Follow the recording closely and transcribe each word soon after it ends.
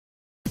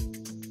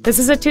This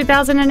is a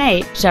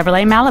 2008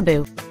 Chevrolet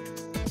Malibu.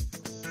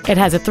 It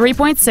has a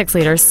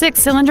 3.6-liter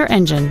six-cylinder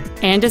engine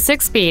and a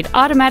 6-speed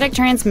automatic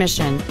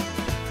transmission.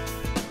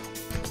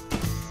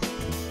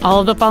 All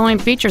of the following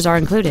features are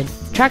included: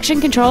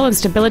 traction control and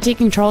stability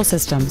control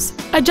systems,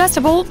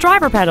 adjustable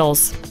driver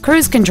pedals,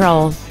 cruise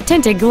control,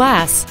 tinted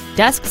glass,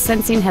 dusk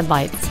sensing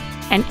headlights,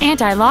 an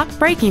anti-lock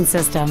braking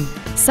system,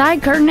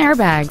 side curtain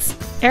airbags,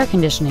 air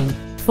conditioning,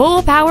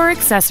 full power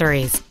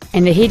accessories,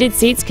 and the heated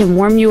seats can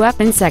warm you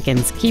up in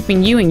seconds,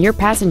 keeping you and your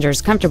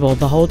passengers comfortable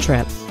the whole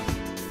trip.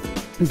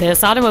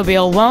 This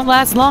automobile won't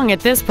last long at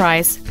this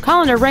price.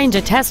 Call and arrange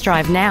a test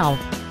drive now.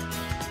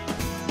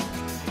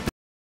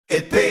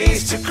 It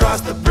pays to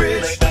cross the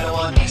bridge.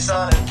 Manawa,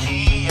 Nissan, and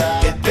Kia.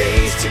 It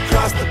pays to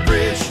cross the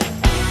bridge.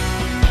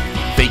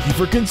 Thank you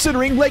for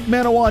considering Lake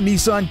Manawa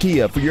Nissan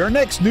Kia for your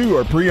next new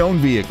or pre-owned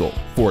vehicle.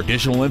 For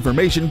additional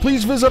information,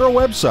 please visit our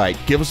website,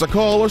 give us a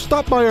call, or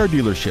stop by our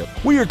dealership.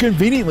 We are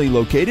conveniently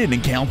located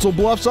in Council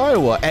Bluffs,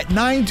 Iowa at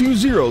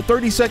 920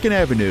 32nd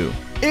Avenue.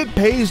 It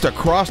pays to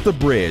cross the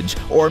bridge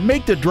or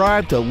make the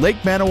drive to Lake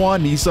Manawa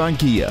Nissan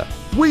Kia.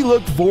 We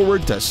look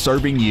forward to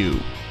serving you.